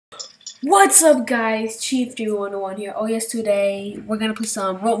What's up, guys? Chief 101 here. Oh yes, today we're gonna play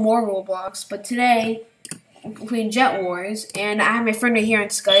some more Roblox, but today we're playing Jet Wars, and I have my friend right here on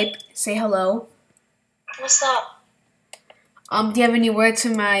Skype. Say hello. What's up? Do you have any words to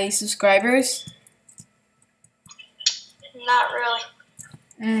my subscribers? Not really.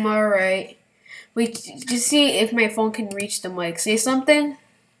 All right. Wait, just see if my phone can reach the mic. Say something.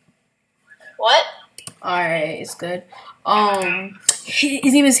 What? All right, it's good.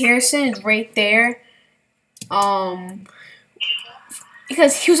 His name is Harrison. It's right there.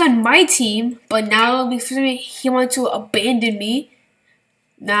 Because he was on my team, but now he wanted to abandon me.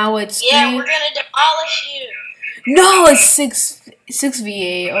 Now it's Yeah, three. we're gonna demolish you. No, it's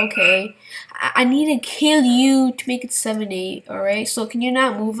 6v8. Okay, I need to kill you to make it 7-8. All right. So can you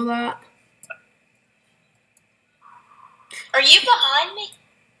not move a lot? Are you behind me?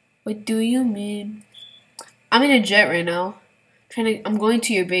 What do you mean? I'm in a jet right now. I'm going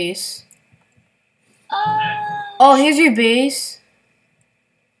to your base. Oh, here's your base.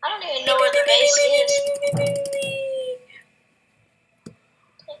 I don't even know where the base is.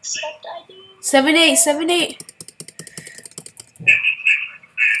 Except I do. 7-8.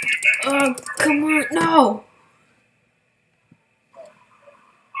 Oh, come on, no.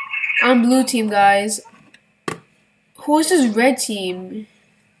 I'm blue team, guys. Who is this red team?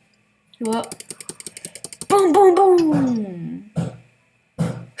 What? Boom, boom, boom.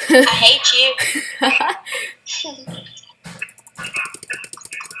 I hate you.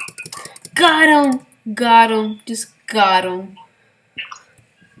 Got him. Just got him.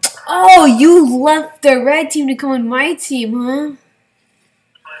 Oh, you left the red team to come on my team, huh?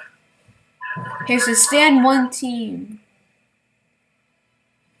 Here's to stand one team.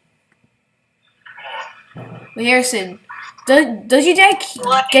 Wait, Harrison, does your dad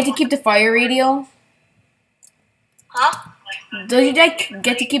get to keep the fire radio? Huh? Does your dad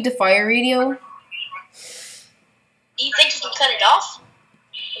get to keep the fire radio? Do you think you can cut it off?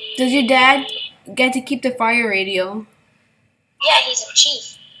 Does your dad get to keep the fire radio? Yeah, he's a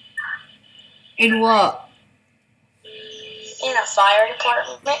chief. In what? In a fire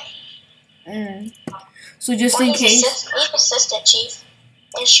department. So just in case. He's assistant chief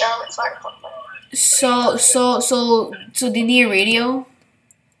in Charlotte Fire Department. So they need a radio?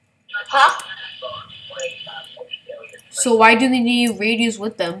 Huh? So why do they need radios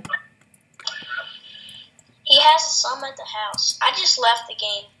with them? He has some at the house. I just left the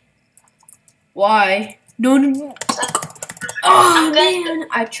game. Why? No. Oh man,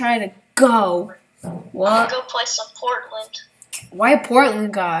 I try to go. What? I'm gonna go play some Portland. Why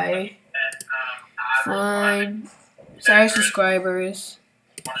Portland guy? Fine. Sorry, subscribers.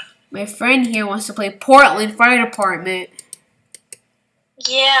 My friend here wants to play Portland Fire Department.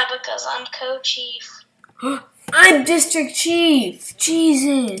 Yeah, because I'm co-chief. I'm district chief.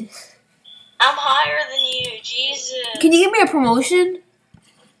 Jesus. I'm higher than you. Jesus. Can you give me a promotion?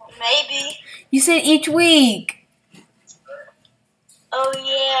 Maybe. You said each week. Oh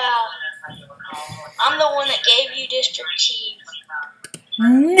yeah. I'm the one that gave you district chief.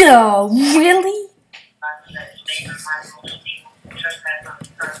 No, really?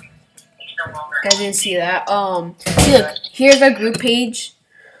 I didn't see that. See, look, here's our group page.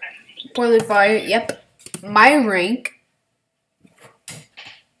 Portland Fire. Yep. My rank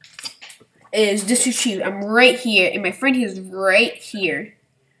is district chief. I'm right here, and my friend is right here.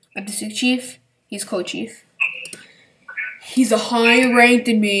 I'm district chief. He's co-chief. He's a higher rank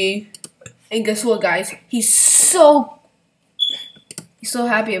than me. And guess what, guys? He's so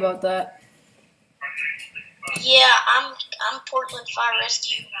happy about that. Yeah, I'm Portland Fire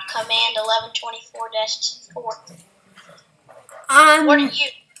Rescue Command 1124-4. What are you?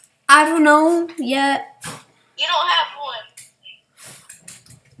 I don't know yet. You don't have one.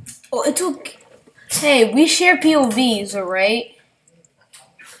 Oh, it's okay. Hey, we share POVs, alright?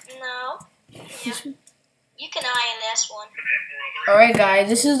 No. Yeah. You can INS one. Alright, guys,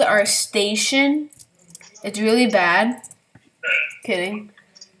 this is our station. It's really bad. Kidding.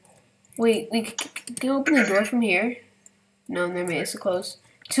 Wait, can you open the door from here? No, never mind, it's closed.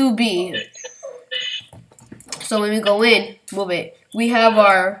 2B. So when we go in, move it. We have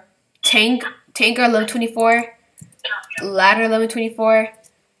our tanker 1124, ladder 1124.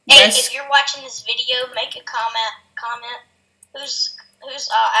 Hey, if you're watching this video, make a comment. Whose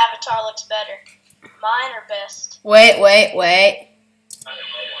avatar looks better? Mine or best? Wait.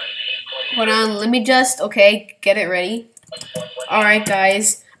 Hold on, let me just, okay, get it ready. Alright,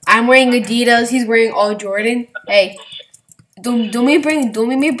 guys. I'm wearing Adidas, he's wearing all Jordan. Hey, don't make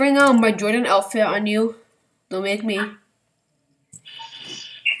me bring out my Jordan outfit on you. Don't make me.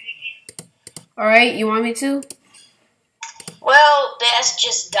 Alright, you want me to? Well, Bess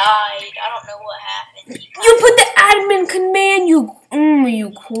just died. I don't know what happened. You put the admin command, you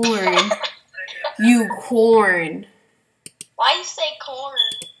corn. You corn. Why you say corn?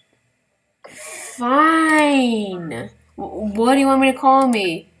 Fine. What do you want me to call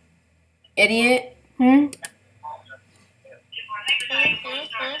me? Idiot?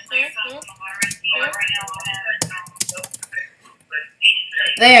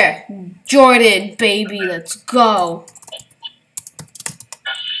 There. Jordan, baby, let's go.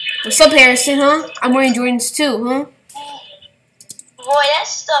 What's up, Harrison, huh? I'm wearing Jordans too, huh? Boy, that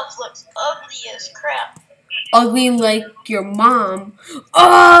stuff looks ugly as crap. Ugly like your mom.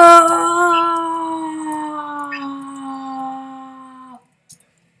 Oh!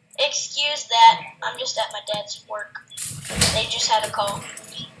 Excuse that. I'm just at my dad's work. They just had a call.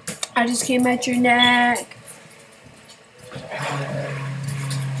 I just came at your neck.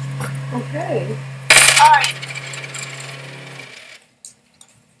 Okay. Alright.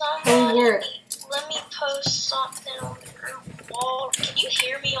 Work. Let me post something on the wall. Can you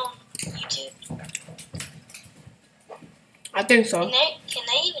hear me on YouTube? I think so. Can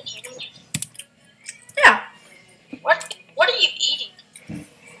they even hear me? Yeah. What are you eating?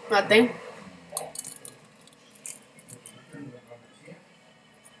 Nothing.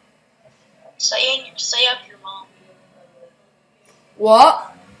 Say up your mom.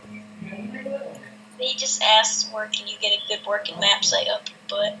 What? They just asked where can you get a good working map, say up your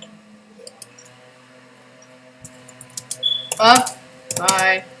butt.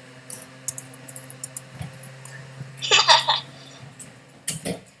 Bye.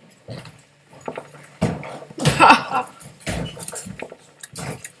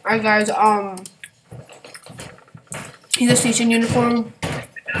 Alright guys, he's a station uniform.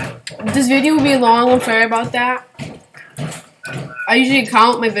 This video will be long, I'm sorry about that. I usually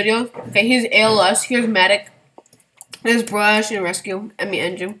count my videos. Okay, here's ALS, here's medic, there's brush and rescue,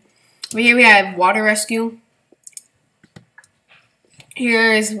 engine. But here we have water rescue.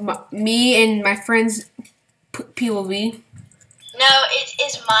 Here is me and my friend's POV. No, it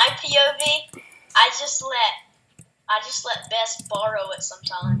is my POV. I just let Bess borrow it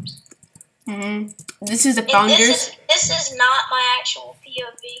sometimes. This is the founders. This is not my actual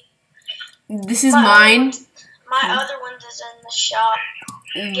POV. This is mine. My other one is in the shop.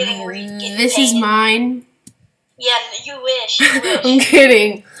 This is mine. Yeah, you wish. I'm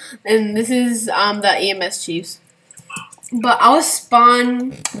kidding. And this is the EMS Chiefs. But I'll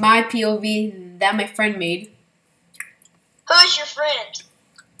spawn my POV that my friend made. Who is your friend?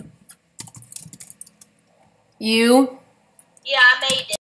 You. Yeah, I made it.